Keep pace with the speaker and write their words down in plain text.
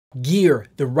Gear,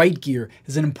 the right gear,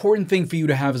 is an important thing for you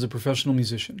to have as a professional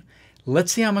musician.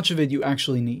 Let's see how much of it you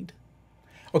actually need.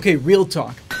 Okay, real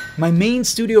talk. My main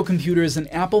studio computer is an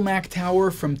Apple Mac Tower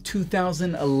from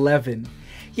 2011.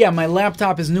 Yeah, my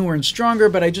laptop is newer and stronger,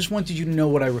 but I just wanted you to know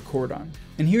what I record on.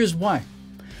 And here's why.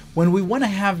 When we want to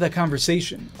have that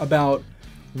conversation about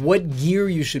what gear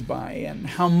you should buy and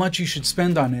how much you should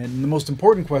spend on it, and the most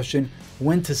important question,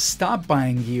 when to stop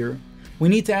buying gear, we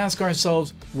need to ask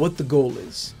ourselves what the goal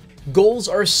is. Goals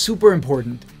are super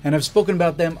important, and I've spoken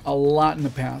about them a lot in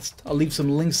the past. I'll leave some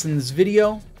links in this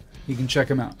video. You can check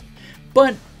them out.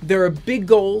 But there are big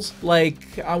goals,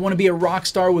 like I want to be a rock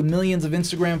star with millions of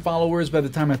Instagram followers by the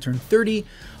time I turn 30,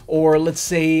 or let's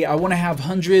say I want to have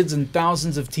hundreds and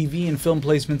thousands of TV and film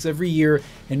placements every year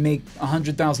and make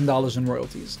 $100,000 in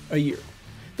royalties a year.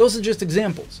 Those are just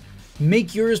examples.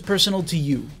 Make yours personal to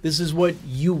you. This is what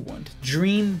you want.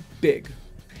 Dream big.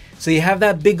 So you have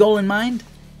that big goal in mind?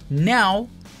 Now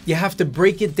you have to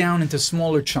break it down into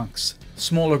smaller chunks,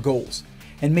 smaller goals,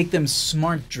 and make them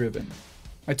smart-driven.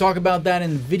 I talk about that in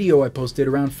the video I posted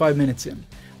around 5 minutes in.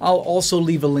 I'll also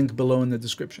leave a link below in the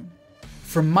description.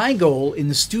 For my goal in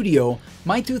the studio,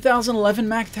 my 2011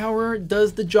 Mac Tower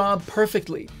does the job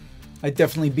perfectly. I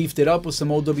definitely beefed it up with some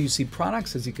OWC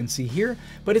products, as you can see here,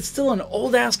 but it's still an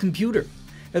old-ass computer.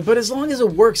 But as long as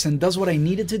it works and does what I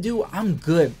need it to do, I'm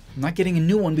good. I'm not getting a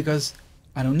new one because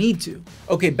I don't need to.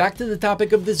 Okay, back to the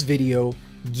topic of this video,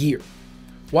 gear.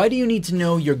 Why do you need to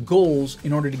know your goals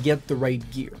in order to get the right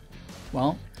gear?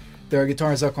 Well, there are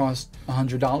guitars that cost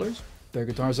 $100. There are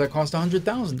guitars that cost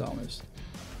 $100,000.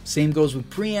 Same goes with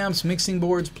preamps, mixing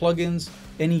boards, plugins,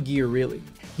 any gear really.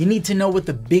 You need to know what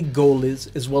the big goal is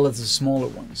as well as the smaller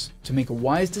ones to make a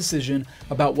wise decision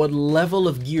about what level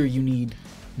of gear you need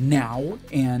now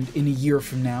and in a year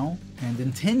from now and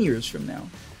in 10 years from now.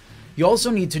 You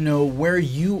also need to know where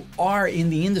you are in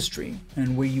the industry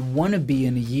and where you want to be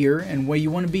in a year and where you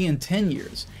want to be in 10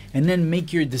 years, and then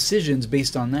make your decisions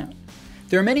based on that.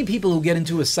 There are many people who get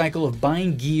into a cycle of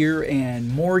buying gear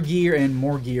and more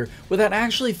gear without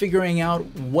actually figuring out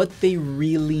what they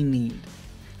really need.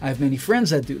 I have many friends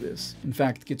that do this. In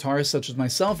fact, guitarists such as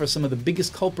myself are some of the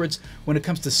biggest culprits when it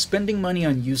comes to spending money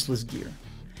on useless gear.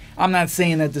 I'm not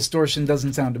saying that distortion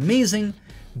doesn't sound amazing,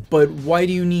 but why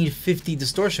do you need 50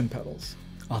 distortion pedals?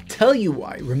 I'll tell you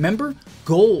why. Remember,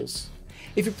 goals.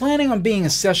 If you're planning on being a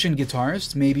session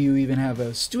guitarist, maybe you even have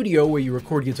a studio where you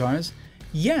record guitars,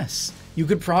 yes, you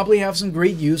could probably have some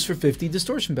great use for 50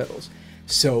 distortion pedals.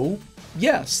 So,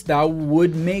 yes, that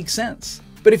would make sense.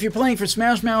 But if you're playing for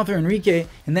Smash Mouth or Enrique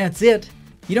and that's it,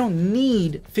 you don't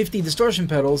need 50 distortion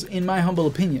pedals in my humble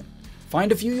opinion.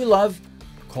 Find a few you love,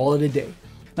 call it a day.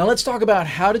 Now let's talk about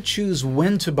how to choose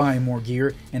when to buy more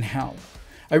gear and how.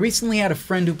 I recently had a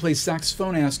friend who plays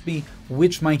saxophone ask me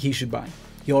which mic he should buy.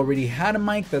 He already had a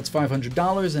mic that's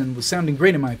 $500 and was sounding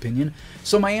great in my opinion,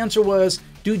 so my answer was,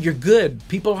 dude, you're good.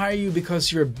 People hire you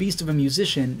because you're a beast of a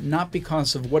musician, not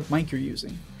because of what mic you're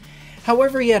using.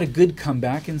 However, he had a good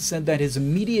comeback and said that his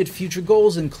immediate future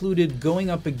goals included going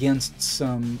up against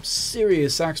some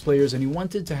serious sax players and he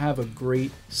wanted to have a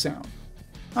great sound.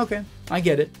 Okay, I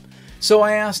get it. So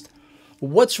I asked,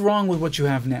 what's wrong with what you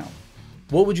have now?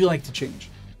 What would you like to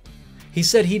change? He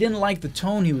said he didn't like the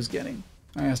tone he was getting.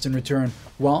 I asked in return,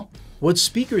 well, what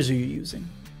speakers are you using?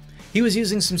 He was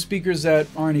using some speakers that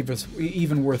aren't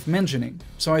even worth mentioning.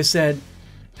 So I said,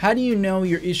 how do you know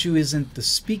your issue isn't the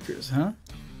speakers, huh?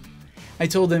 I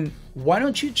told him, why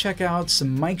don't you check out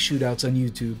some mic shootouts on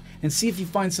YouTube and see if you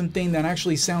find something that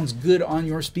actually sounds good on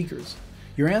your speakers.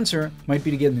 Your answer might be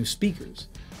to get new speakers.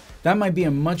 That might be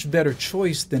a much better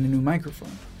choice than a new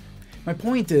microphone. My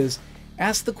point is,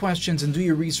 ask the questions and do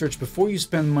your research before you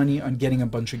spend money on getting a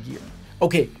bunch of gear.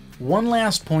 Okay, one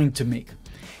last point to make.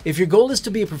 If your goal is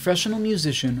to be a professional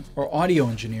musician or audio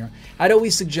engineer, I'd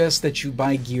always suggest that you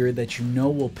buy gear that you know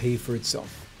will pay for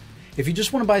itself. If you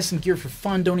just want to buy some gear for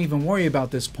fun, don't even worry about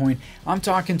this point. I'm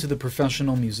talking to the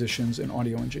professional musicians and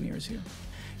audio engineers here.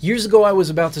 Years ago, I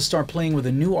was about to start playing with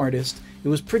a new artist. It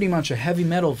was pretty much a heavy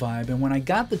metal vibe, and when I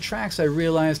got the tracks, I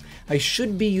realized I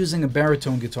should be using a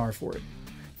baritone guitar for it.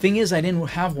 Thing is, I didn't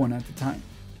have one at the time.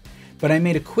 But I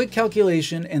made a quick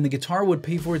calculation, and the guitar would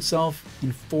pay for itself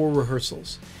in 4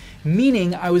 rehearsals.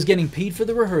 Meaning, I was getting paid for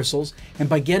the rehearsals, and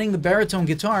by getting the baritone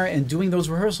guitar and doing those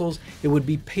rehearsals, it would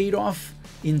be paid off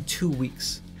in 2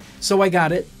 weeks. So I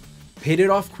got it, paid it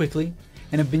off quickly,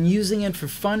 and have been using it for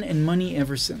fun and money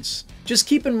ever since. Just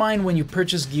keep in mind when you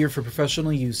purchase gear for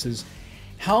professional uses,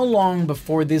 how long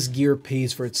before this gear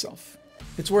pays for itself?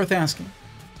 It's worth asking.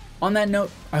 On that note,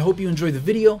 I hope you enjoyed the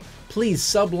video. Please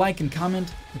sub, like, and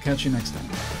comment. I'll catch you next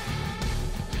time.